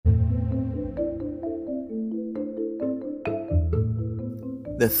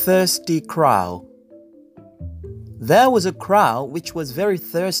The thirsty crow. There was a crow which was very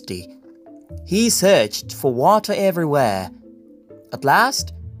thirsty. He searched for water everywhere. At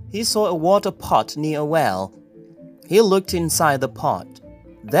last, he saw a water pot near a well. He looked inside the pot.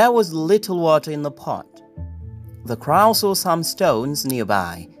 There was little water in the pot. The crow saw some stones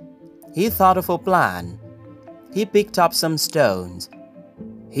nearby. He thought of a plan. He picked up some stones.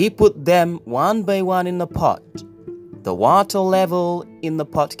 He put them one by one in the pot. The water level in the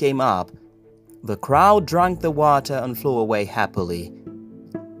pot came up. The crow drank the water and flew away happily.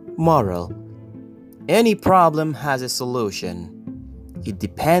 Moral: any problem has a solution. It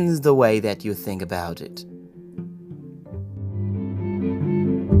depends the way that you think about it.